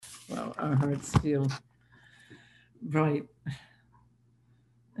Wow, our hearts feel bright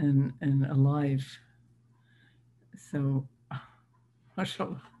and alive. So,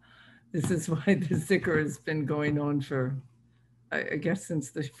 mashallah, this is why the zikr has been going on for, I guess,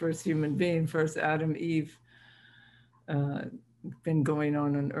 since the first human being, first Adam, Eve, uh, been going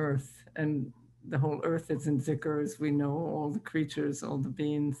on earth. And the whole earth is in zikr, as we know, all the creatures, all the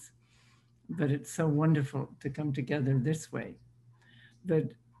beings. But it's so wonderful to come together this way.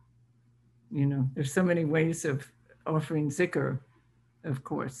 But, there's so many ways of offering zikr, of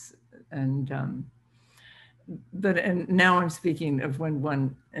course. And now I'm speaking of when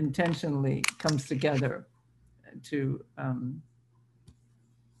one intentionally comes together to um,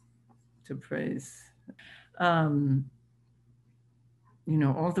 to praise. Um,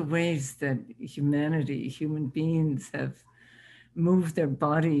 all the ways that human beings have moved their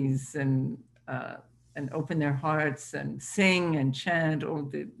bodies and open their hearts and sing and chant all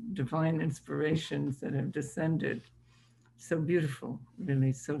the divine inspirations that have descended. So beautiful,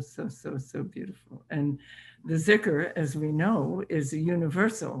 really, so beautiful. And the zikr, as we know, is a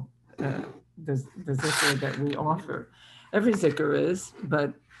universal, the zikr that we offer. Every zikr is,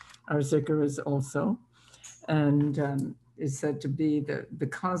 but our zikr is also, and is said to be the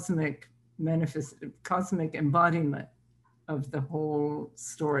cosmic embodiment of the whole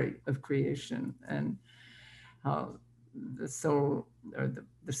story of creation, and how the soul or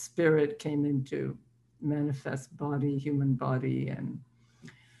the spirit came into manifest body, human body, and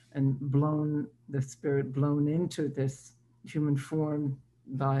the spirit blown into this human form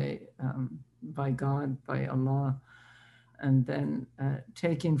by God, by Allah, and then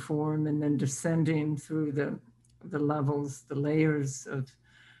taking form and then descending through the levels, the layers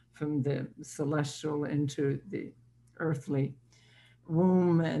from the celestial into the earthly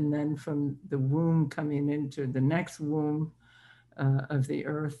womb, and then from the womb coming into the next womb of the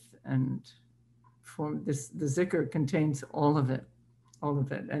earth. And form this, the zikr contains all of it,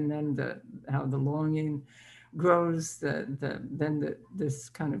 and then how the longing grows, this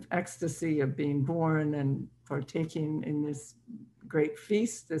kind of ecstasy of being born and partaking in this great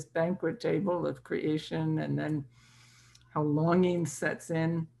feast, this banquet table of creation, and then how longing sets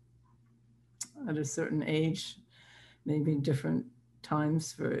in at a certain age, maybe different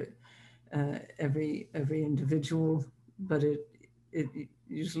times for every individual, but it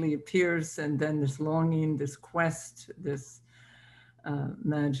usually appears, and then this longing, this quest, this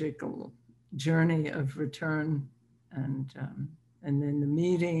magical journey of return, and then the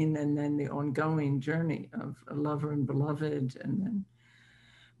meeting, and then the ongoing journey of a lover and beloved, and then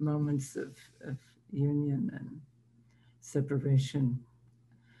moments of union and separation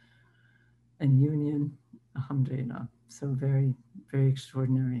and union. Alhamdulillah. So very, very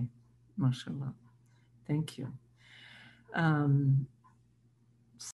extraordinary. MashaAllah. Thank you.